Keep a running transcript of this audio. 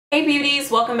Hey beauties,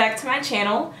 welcome back to my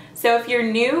channel. So if you're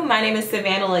new, my name is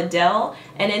Savannah LaDell,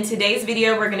 and in today's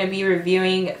video we're going to be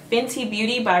reviewing Fenty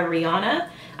Beauty by Rihanna.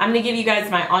 I'm going to give you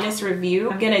guys my honest review.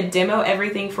 I'm going to demo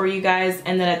everything for you guys,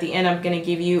 and then at the end I'm going to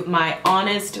give you my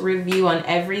honest review on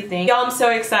everything. Y'all, I'm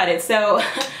so excited. So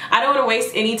I don't want to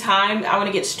waste any time. I want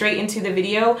to get straight into the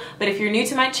video, but if you're new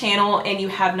to my channel and you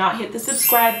have not hit the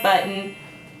subscribe button,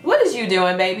 what is you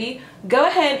doing, baby? Go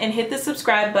ahead and hit the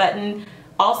subscribe button.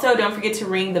 Also, don't forget to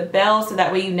ring the bell so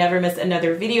that way you never miss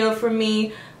another video from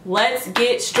me. Let's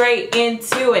get straight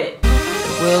into it.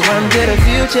 We'll run to the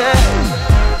future,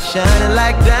 shining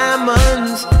like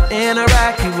diamonds in a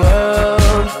rocky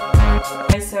world.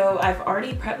 Okay, so I've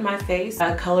already prepped my face,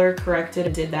 color corrected,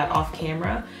 and did that off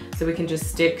camera, so we can just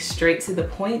stick straight to the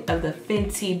point of the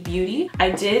Fenty Beauty.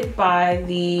 I did buy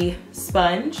the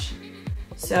sponge,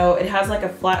 so it has like a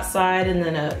flat side and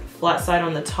then a flat side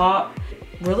on the top.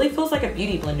 Really feels like a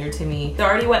beauty blender to me. I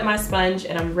already wet my sponge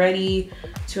and I'm ready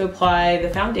to apply the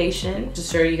foundation. To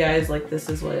show you guys, like, this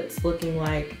is what it's looking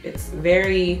like. It's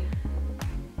very,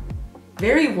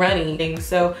 very runny.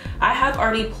 So I have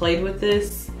already played with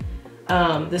this.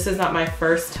 This is not my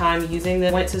first time using this.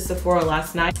 I went to Sephora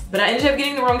last night, but I ended up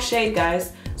getting the wrong shade,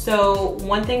 guys. So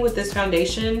one thing with this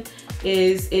foundation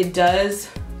is it does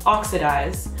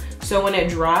oxidize. So when it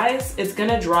dries, it's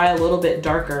gonna dry a little bit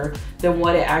darker than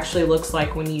what it actually looks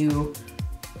like when you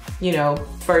know,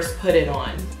 first put it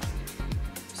on.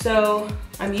 So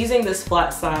I'm using this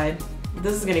flat side.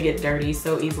 This is gonna get dirty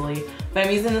so easily, but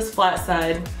I'm using this flat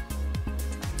side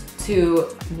to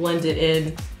blend it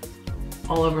in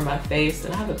all over my face.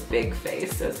 And I have a big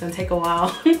face, so it's gonna take a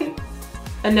while.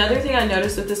 Another thing I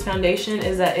noticed with this foundation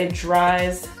is that it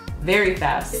dries very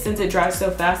fast. Since it dries so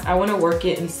fast, I wanna work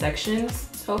it in sections.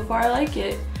 So far I like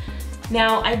it.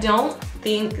 Now I don't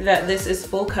think that this is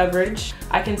full coverage.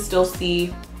 I can still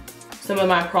see some of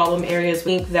my problem areas. I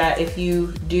think that if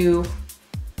you do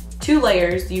 2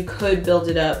 layers, you could build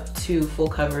it up to full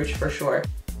coverage for sure.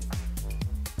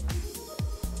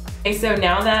 Okay, so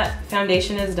now that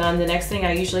foundation is done, the next thing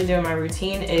I usually do in my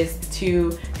routine is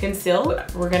to conceal.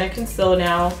 We're gonna conceal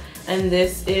now, and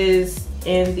this is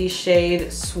in the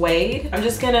shade Suede. I'm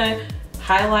just gonna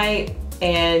highlight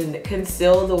and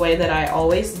conceal the way that I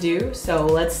always do. So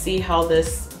let's see how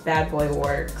this bad boy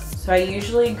works. So I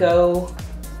usually go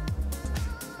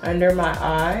under my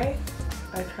eye.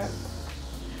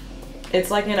 It's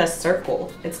like in a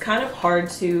circle. It's kind of hard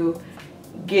to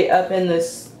get up in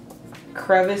this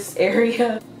crevice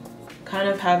area. Kind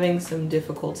of having some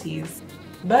difficulties,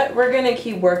 but we're gonna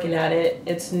keep working at it.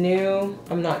 It's new,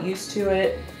 I'm not used to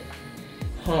it.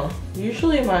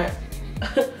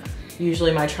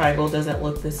 Usually my triangle doesn't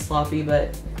look this sloppy,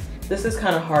 but this is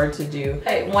kind of hard to do.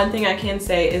 Hey, one thing I can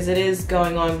say is it is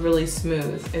going on really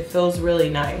smooth. It feels really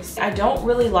nice. I don't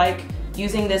really like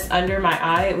using this under my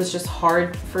eye. It was just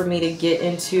hard for me to get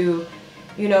into,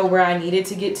 you know, where I needed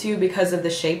to get to because of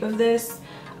the shape of this.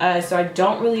 So I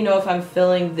don't really know if I'm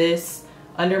filling this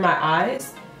under my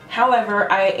eyes.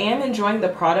 However, I am enjoying the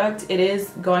product. It is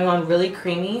going on really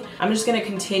creamy. I'm just gonna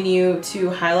continue to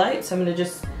highlight. So I'm gonna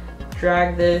just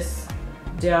drag this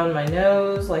down my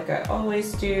nose like I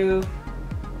always do.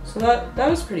 So that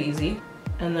was pretty easy.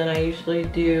 And then I usually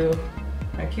do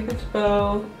my Cupid's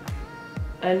bow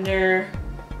under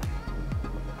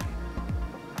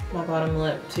my bottom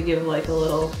lip to give like a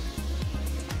little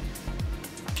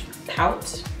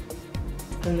pout.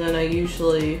 And then I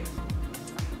usually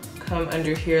come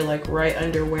under here, like right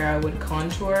under where I would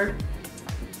contour,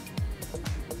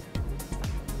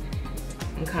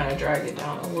 and kind of drag it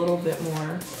down a little bit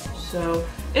more. So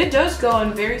it does go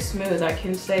on very smooth, I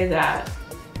can say that.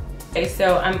 Okay,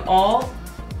 so I'm all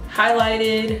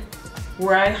highlighted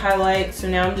where I highlight. So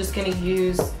now I'm just gonna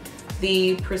use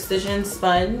the precision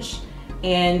sponge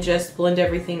and just blend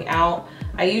everything out.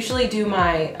 I usually do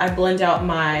I blend out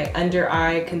my under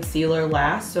eye concealer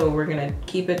last, so we're gonna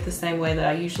keep it the same way that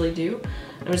I usually do.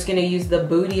 I'm just gonna use the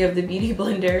booty of the beauty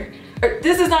blender.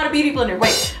 This is not a beauty blender,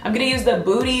 wait. I'm gonna use the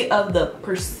booty of the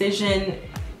precision.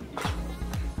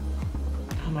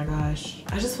 Oh my gosh,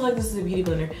 I just feel like this is a beauty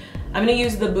blender. I'm gonna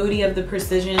use the booty of the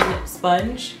precision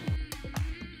sponge.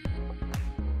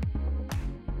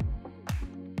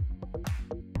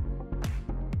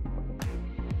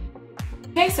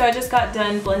 Okay, so I just got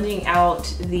done blending out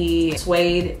the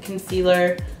Suede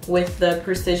concealer with the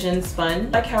precision sponge.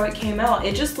 I like how it came out.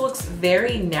 It just looks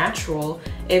very natural.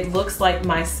 It looks like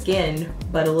my skin,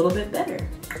 but a little bit better.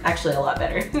 Actually, a lot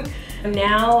better.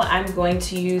 Now I'm going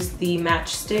to use the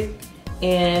matchstick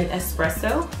in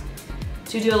Espresso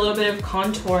to do a little bit of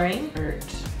contouring.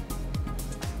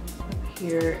 Up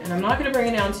here, and I'm not gonna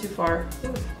bring it down too far.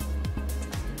 Ooh.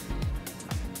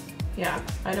 Yeah,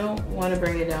 I don't want to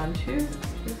bring it down too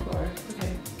far.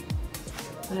 Okay.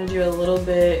 I'm gonna do a little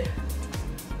bit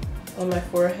on my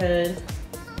forehead,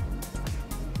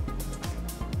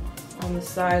 on the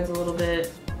sides a little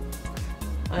bit,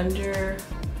 under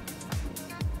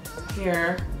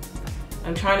here.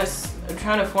 I'm trying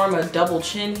to form a double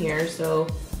chin here, so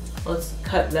let's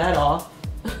cut that off.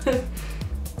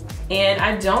 And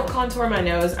I don't contour my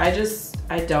nose. I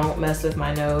don't mess with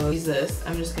my nose. Use this.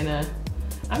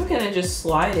 I'm gonna just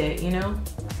slide it, you know?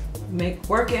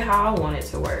 Work it how I want it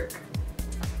to work.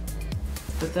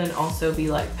 But then also be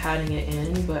like patting it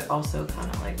in, but also kind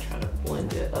of like try to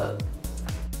blend it up.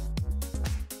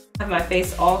 I have my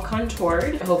face all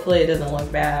contoured. Hopefully it doesn't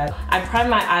look bad. I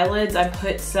primed my eyelids. I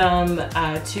put some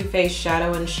Too Faced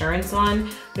Shadow Insurance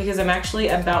on because I'm actually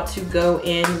about to go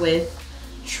in with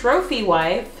Trophy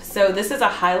Wife. So this is a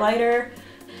highlighter.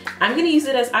 I'm gonna use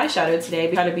it as eyeshadow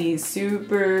today. I gotta be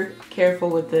super careful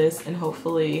with this, and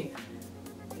hopefully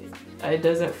it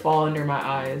doesn't fall under my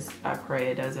eyes. I pray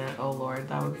it doesn't. Oh Lord,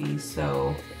 that would be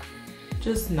so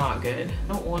just not good.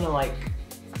 I don't wanna like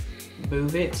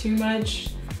move it too much.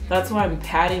 That's why I'm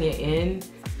patting it in,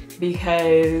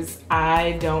 because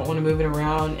I don't wanna move it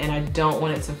around and I don't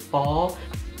want it to fall.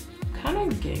 I'm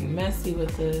kind of getting messy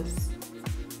with this.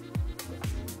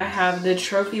 I have the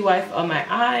Trophy Wife on my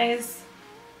eyes.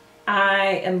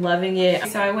 I am loving it.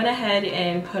 So I went ahead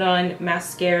and put on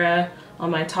mascara on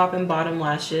my top and bottom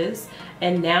lashes,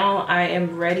 and now I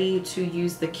am ready to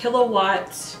use the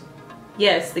Killawatt,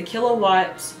 yes, the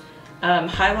Killawatt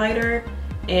highlighter,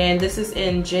 and this is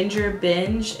in Ginger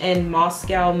Binge and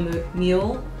Moscow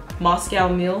Mule,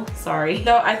 sorry.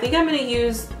 So I think I'm gonna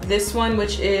use this one,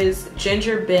 which is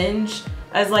Ginger Binge,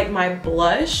 as like my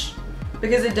blush,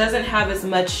 because it doesn't have as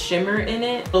much shimmer in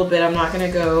it. A little bit. I'm not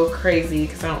gonna go crazy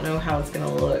because I don't know how it's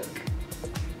gonna look.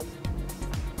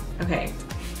 Okay,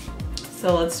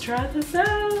 so let's try this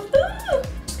out. Ooh.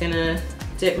 Just gonna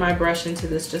dip my brush into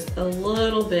this just a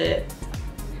little bit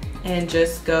and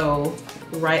just go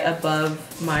right above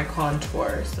my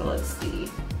contour. So let's see.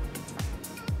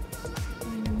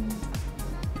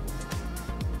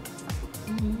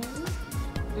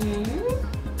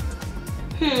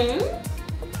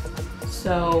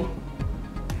 So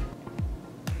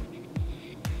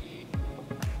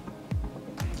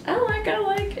I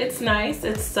like, it's nice,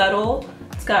 it's subtle,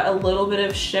 it's got a little bit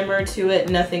of shimmer to it,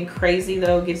 nothing crazy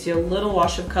though, gives you a little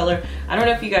wash of color. I don't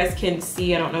know if you guys can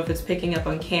see, I don't know if it's picking up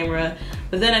on camera,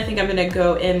 but then I think I'm gonna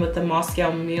go in with the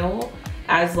Moscow Mule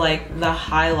as like the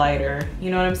highlighter,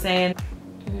 you know what I'm saying?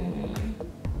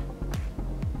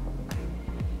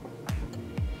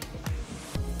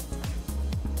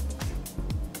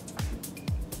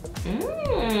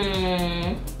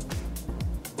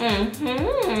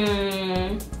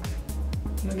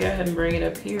 I'm gonna go ahead and bring it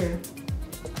up here.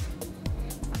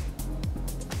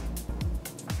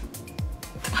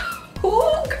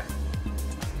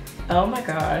 Oh my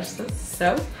gosh, that's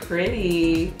so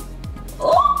pretty.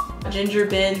 Oh! Ginger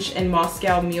Binge and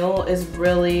Moscow Mule is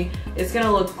really, it's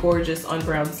gonna look gorgeous on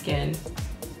brown skin.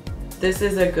 This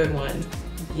is a good one.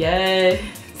 Yes.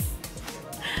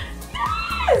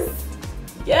 Yes!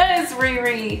 Yes,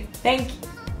 Riri. Thank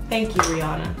you,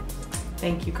 Rihanna.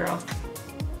 Thank you, girl.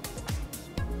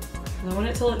 I want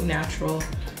it to look natural.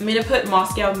 I'm gonna put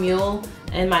Moscow Mule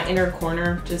in my inner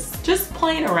corner, just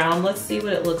playing around. Let's see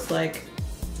what it looks like.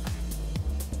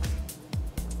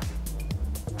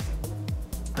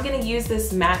 I'm gonna use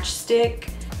this matchstick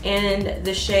in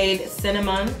the shade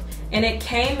Sinamon, and it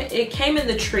came in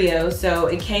the trio, so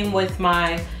it came with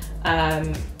my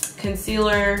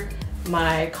concealer,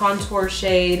 my contour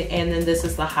shade, and then this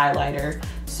is the highlighter.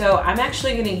 So I'm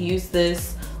actually gonna use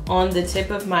this on the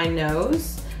tip of my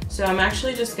nose. So I'm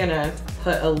actually just gonna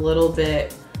put a little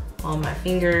bit on my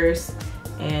fingers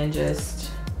and just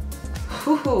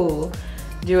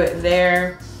do it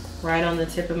there, right on the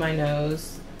tip of my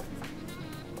nose.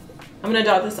 I'm gonna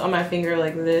dot this on my finger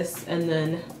like this and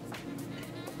then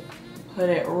put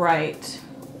it right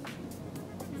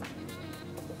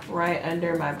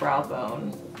under my brow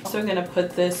bone. Also gonna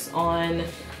put this on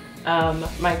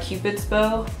my Cupid's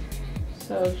bow.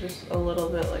 So just a little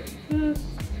bit like this.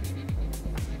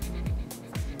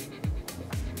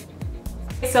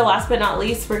 So last but not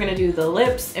least, we're gonna do the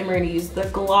lips, and we're gonna use the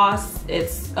gloss.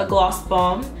 It's a gloss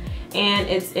bomb, and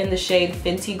it's in the shade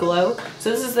Fenty Glow.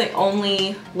 So this is the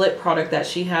only lip product that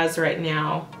she has right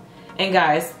now. And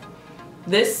guys,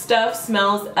 this stuff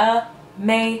smells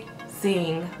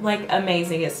amazing, like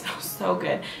amazing. It smells so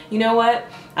good. You know what?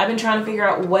 I've been trying to figure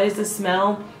out what is the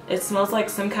smell. It smells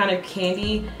like some kind of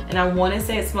candy, and I wanna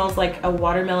say it smells like a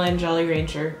watermelon Jolly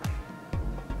Rancher.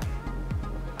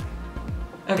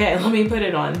 Okay, let me put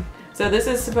it on. So this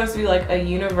is supposed to be like a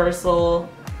universal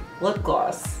lip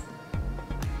gloss.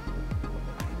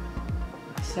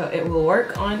 So it will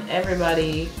work on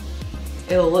everybody.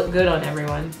 It will look good on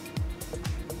everyone.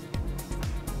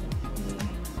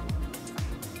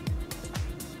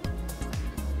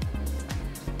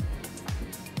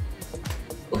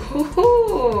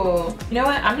 Ooh. You know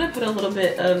what? I'm gonna put a little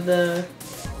bit of the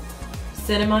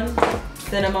Sinamon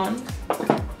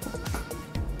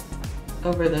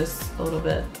over this a little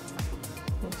bit.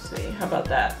 Let's see. How about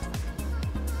that?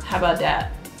 How about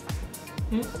that?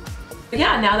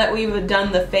 Yeah, now that we've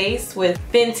done the face with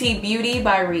Fenty Beauty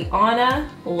by Rihanna,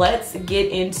 let's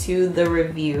get into the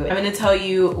review. I'm gonna tell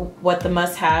you what the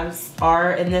must-haves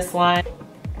are in this line.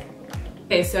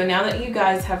 Okay, so now that you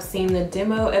guys have seen the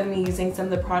demo of me using some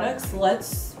of the products,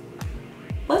 let's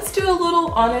do a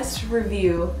little honest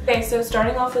review. Okay, so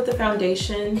starting off with the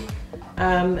foundation,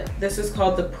 this is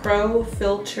called the Pro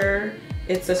Filt'r.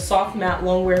 It's a soft matte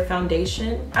Longwear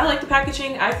foundation. I like the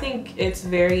packaging. I think it's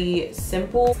very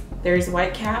simple. There's a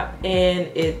white cap and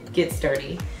it gets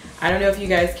dirty. I don't know if you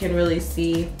guys can really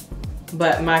see,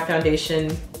 but my foundation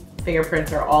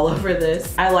fingerprints are all over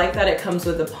this. I like that it comes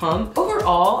with a pump.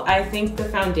 Overall, I think the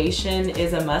foundation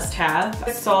is a must-have.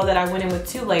 I saw that I went in with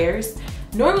 2 layers.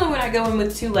 Normally when I go in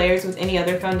with 2 layers with any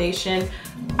other foundation,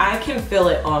 I can feel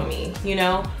it on me, you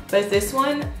know? But this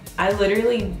one, I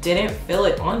literally didn't feel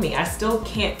it on me. I still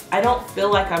can't, I don't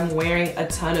feel like I'm wearing a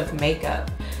ton of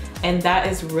makeup. And that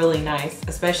is really nice,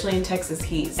 especially in Texas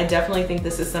heat. I definitely think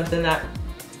this is something that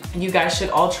you guys should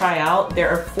all try out. There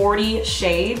are 40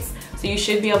 shades, so you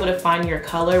should be able to find your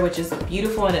color, which is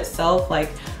beautiful in itself. Like,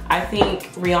 I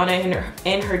think Rihanna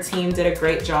and her team did a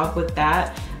great job with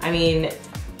that. I mean,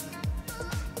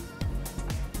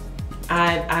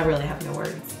 I really have no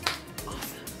words.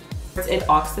 Awesome. It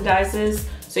oxidizes,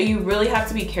 so you really have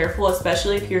to be careful,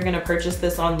 especially if you're gonna purchase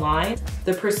this online.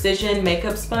 The Precision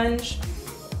Makeup Sponge,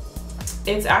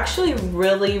 it's actually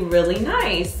really, really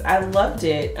nice. I loved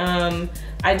it.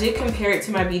 I did compare it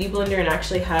to my Beauty Blender and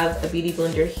actually have a Beauty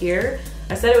Blender here.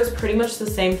 I said it was pretty much the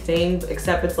same thing,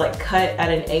 except it's like cut at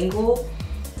an angle.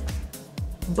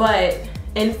 But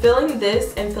in filling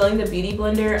this and filling the Beauty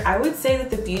Blender, I would say that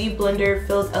the Beauty Blender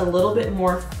feels a little bit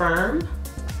more firm.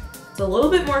 It's a little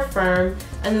bit more firm,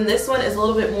 and then this one is a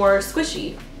little bit more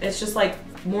squishy. It's just like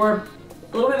a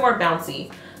little bit more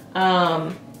bouncy.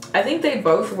 I think they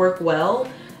both work well.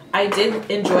 I did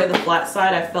enjoy the flat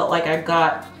side. I felt like I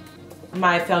got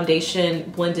my foundation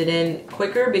blended in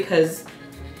quicker because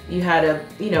you had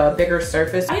a bigger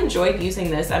surface. I enjoyed using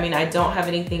this. I mean, I don't have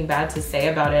anything bad to say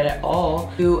about it at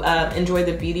all. If you enjoy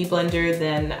the Beauty Blender,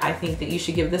 then I think that you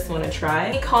should give this one a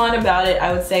try. The con about it,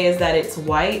 I would say, is that it's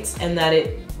white and that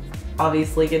it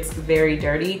obviously gets very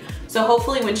dirty. So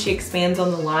hopefully when she expands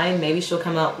on the line, maybe she'll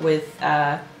come up with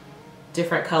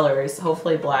different colors,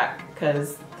 hopefully black,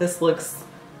 because this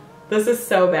is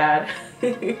so bad.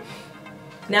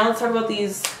 Now let's talk about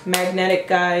these magnetic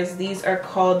guys. These are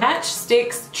called Match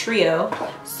Stix Trio.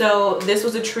 So this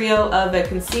was a trio of a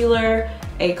concealer,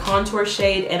 a contour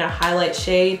shade, and a highlight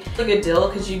shade. It's a good deal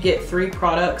because you get 3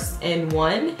 products in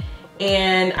one.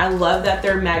 And I love that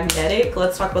they're magnetic.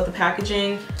 Let's talk about the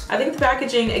packaging. I think the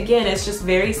packaging, again, is just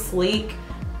very sleek,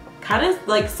 kind of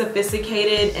like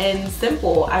sophisticated and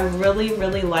simple. I really,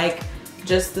 really like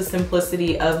just the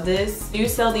simplicity of this. You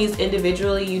sell these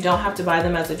individually, you don't have to buy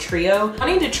them as a trio.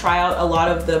 Wanting to try out a lot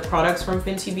of the products from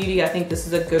Fenty Beauty, I think this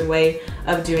is a good way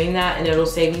of doing that, and it'll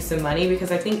save you some money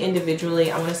because I think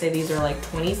individually, I want to say these are like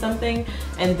 20 something,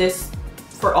 and this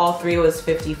for all 3 was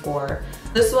 54.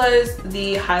 This was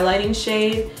the highlighting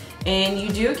shade, and you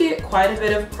do get quite a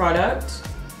bit of product,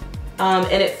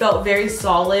 and it felt very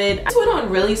solid. This went on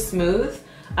really smooth.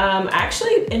 I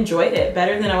actually enjoyed it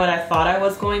better than what I thought I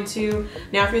was going to.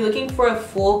 Now, if you're looking for a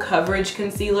full coverage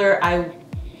concealer, I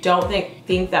don't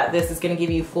think that this is going to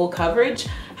give you full coverage.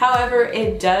 However,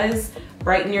 it does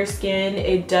brighten your skin.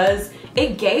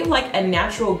 It gave like a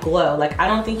natural glow. Like, I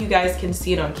don't think you guys can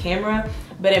see it on camera,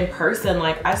 but in person,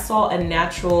 like, I saw a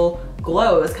natural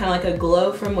glow. It was kind of like a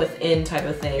glow from within type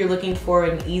of thing. If you're looking for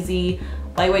an easy,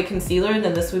 lightweight concealer,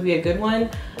 then this would be a good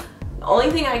one. The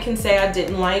only thing I can say I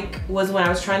didn't like was when I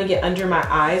was trying to get under my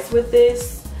eyes with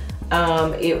this.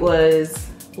 It was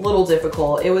a little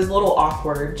difficult. It was a little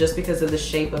awkward just because of the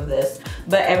shape of this.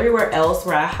 But everywhere else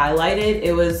where I highlighted,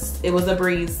 it was a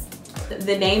breeze.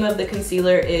 The name of the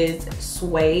concealer is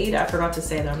Suede. I forgot to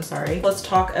say that, I'm sorry. Let's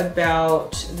talk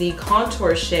about the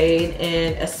contour shade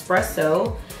in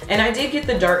Espresso. And I did get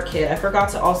the dark kit. I forgot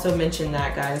to also mention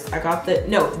that, guys. I got the,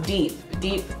 no, deep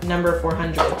deep number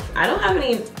 400. I don't have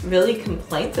any really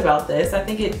complaints about this. I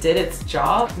think it did its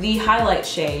job. The highlight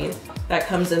shade that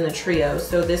comes in the trio.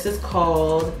 So this is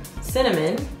called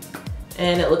Sinamon,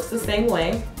 and it looks the same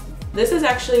way. This is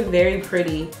actually very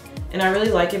pretty, and I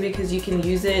really like it because you can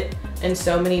use it in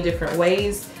so many different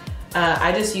ways.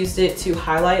 I just used it to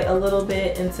highlight a little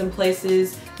bit in some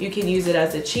places. You can use it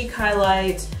as a cheek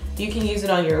highlight. You can use it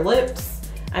on your lips.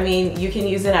 I mean, you can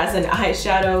use it as an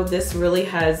eyeshadow. This really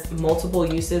has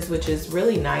multiple uses, which is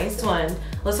really nice. This one,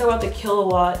 let's talk about the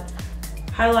Killawatt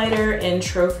highlighter in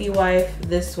Trophy Wife.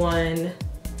 This one,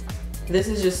 this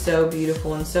is just so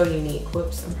beautiful and so unique.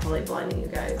 Whoops, I'm probably blinding you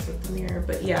guys with the mirror,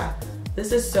 but yeah,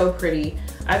 this is so pretty.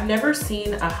 I've never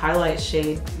seen a highlight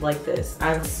shade like this.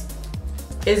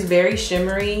 It's very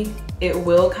shimmery. It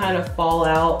will kind of fall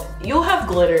out. You'll have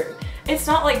glitter. It's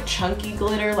not like chunky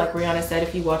glitter like Rihanna said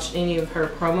if you watched any of her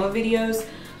promo videos.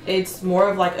 It's more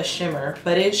of like a shimmer,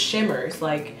 but it shimmers.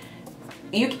 Like,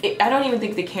 I don't even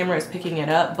think the camera is picking it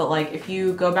up, but like if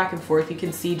you go back and forth, you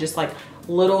can see just like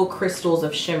little crystals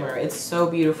of shimmer. It's so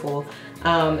beautiful.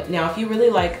 Now, if you really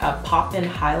like a pop-in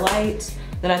highlight,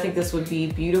 then I think this would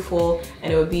be beautiful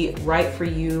and it would be right for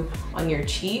you on your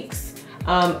cheeks.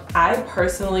 I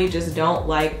personally just don't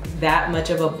like that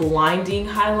much of a blinding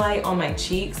highlight on my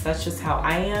cheeks. That's just how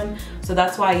I am. So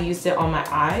that's why I used it on my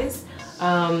eyes.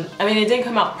 I mean, it didn't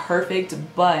come out perfect,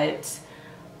 but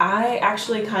I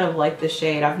actually kind of like the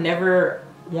shade. I've never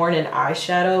worn an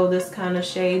eyeshadow this kind of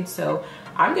shade, so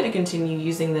I'm gonna continue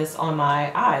using this on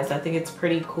my eyes. I think it's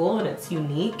pretty cool and it's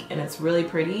unique and it's really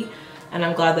pretty, and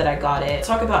I'm glad that I got it.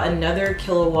 Talk about another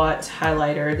Killawatt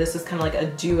highlighter. This is kind of like a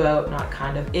duo, not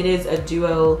kind of, it is a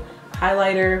duo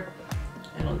highlighter.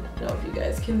 I don't know if you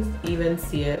guys can even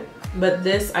see it, but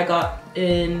this I got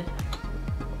in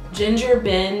Ginger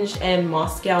Binge and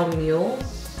Moscow Mule.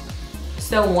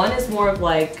 So one is more of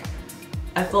like,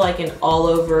 I feel like an all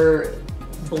over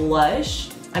blush.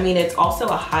 I mean, it's also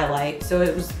a highlight, so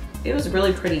it was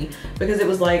really pretty because it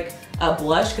was like a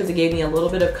blush because it gave me a little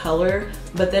bit of color,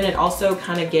 but then it also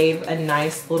kind of gave a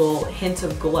nice little hint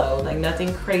of glow, like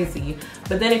nothing crazy.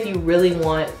 But then if you really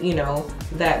want, you know,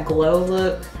 that glow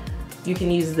look, you can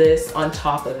use this on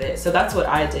top of it. So that's what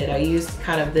I did. I used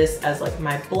kind of this as like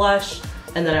my blush,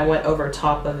 and then I went over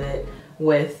top of it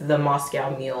with the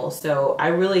Moscow Mule. So I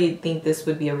really think this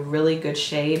would be a really good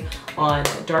shade on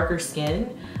darker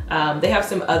skin. They have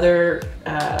some other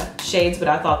shades, but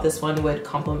I thought this one would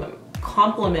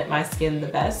complement my skin the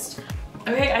best.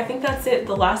 Okay, I think that's it.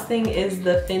 The last thing is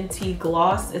the Fenty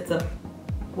gloss. It's a,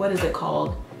 what is it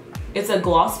called? It's a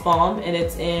gloss balm and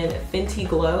it's in Fenty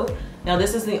Glow. Now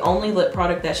this is the only lip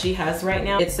product that she has right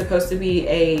now. It's supposed to be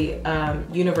a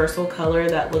universal color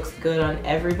that looks good on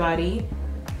everybody,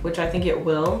 which I think it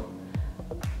will.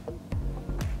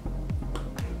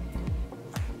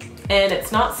 And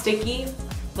it's not sticky.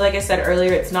 Like I said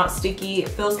earlier, it's not sticky. It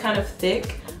feels kind of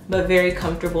thick, but very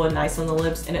comfortable and nice on the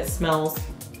lips, and it smells,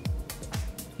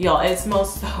 y'all, it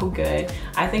smells so good.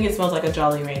 I think it smells like a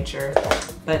Jolly Rancher,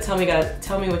 but tell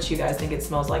me what you guys think it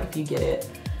smells like if you get it.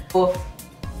 Well,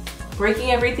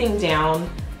 breaking everything down,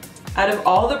 out of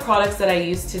all the products that I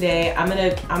used today, I'm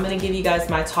gonna give you guys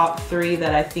my top 3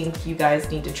 that I think you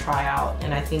guys need to try out,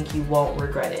 and I think you won't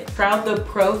regret it. Try out the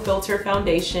Pro Filt'r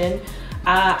foundation.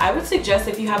 I would suggest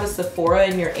if you have a Sephora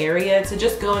in your area to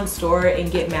just go in store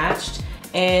and get matched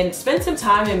and spend some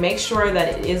time and make sure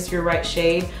that it is your right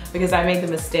shade, because I made the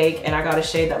mistake and I got a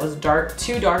shade that was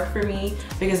too dark for me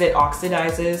because it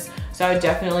oxidizes. So I would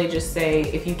definitely just say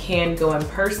if you can, go in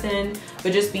person,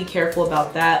 but just be careful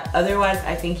about that. Otherwise,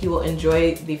 I think you will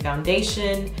enjoy the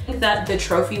foundation. I think that the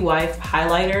Trophy Wife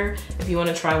highlighter, if you want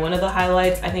to try one of the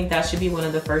highlights, I think that should be one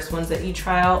of the first ones that you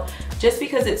try out just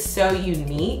because it's so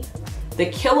unique. The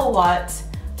Killawatt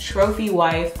Trophy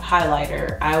Wife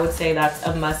highlighter, I would say that's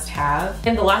a must-have.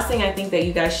 And the last thing I think that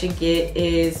you guys should get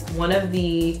is one of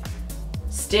the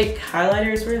stick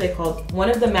highlighters. What are they called? One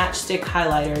of the matchstick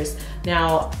highlighters.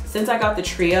 Now, since I got the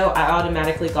trio, I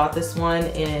automatically got this one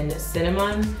in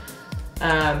Sinamon.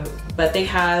 But they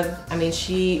have, I mean,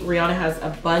 Rihanna has a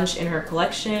bunch in her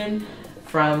collection,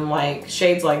 from like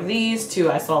shades like these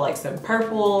to I saw like some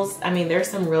purples. I mean, there's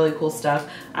some really cool stuff.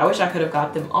 I wish I could have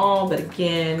got them all, but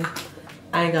again,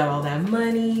 I ain't got all that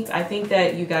money. I think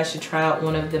that you guys should try out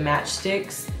one of the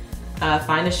matchsticks.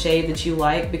 Find a shade that you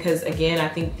like, because again, I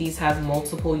think these have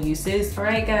multiple uses. All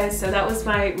right guys, so that was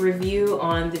my review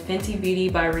on the Fenty Beauty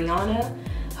by Rihanna.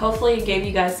 Hopefully it gave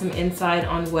you guys some insight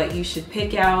on what you should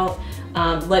pick out.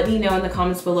 Let me know in the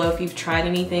comments below if you've tried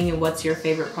anything and what's your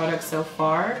favorite product so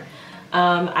far.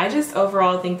 I just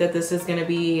overall think that this is gonna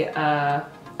be a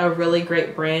a really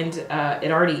great brand.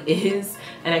 It already is,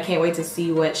 and I can't wait to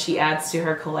see what she adds to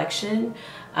her collection.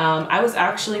 I was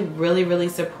actually really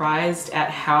surprised at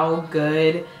how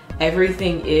good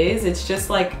everything is. It's just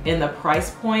like in the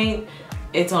price point,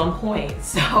 it's on point.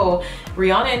 So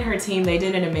Rihanna and her team, they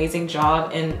did an amazing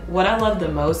job, and what I love the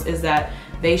most is that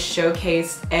they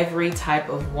showcased every type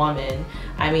of woman.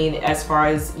 I mean, as far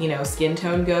as, you know, skin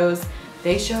tone goes,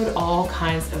 they showed all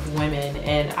kinds of women,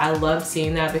 and I love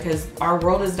seeing that because our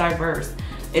world is diverse.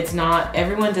 It's not,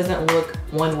 everyone doesn't look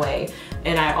one way.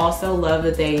 And I also love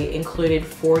that they included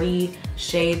 40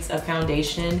 shades of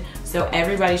foundation, so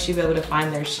everybody should be able to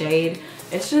find their shade.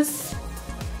 It's just,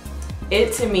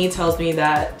 it to me tells me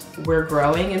that we're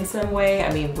growing in some way.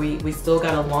 I mean, we still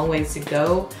got a long ways to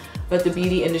go, but the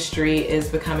beauty industry is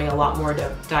becoming a lot more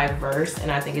diverse, and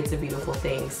I think it's a beautiful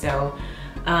thing. So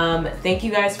thank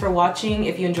you guys for watching.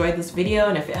 If you enjoyed this video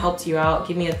and if it helped you out,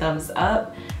 give me a thumbs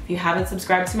up. If you haven't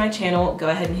subscribed to my channel, go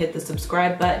ahead and hit the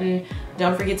subscribe button.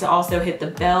 Don't forget to also hit the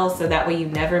bell so that way you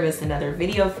never miss another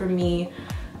video from me.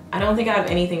 I don't think I have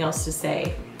anything else to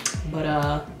say,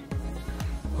 but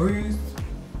peace.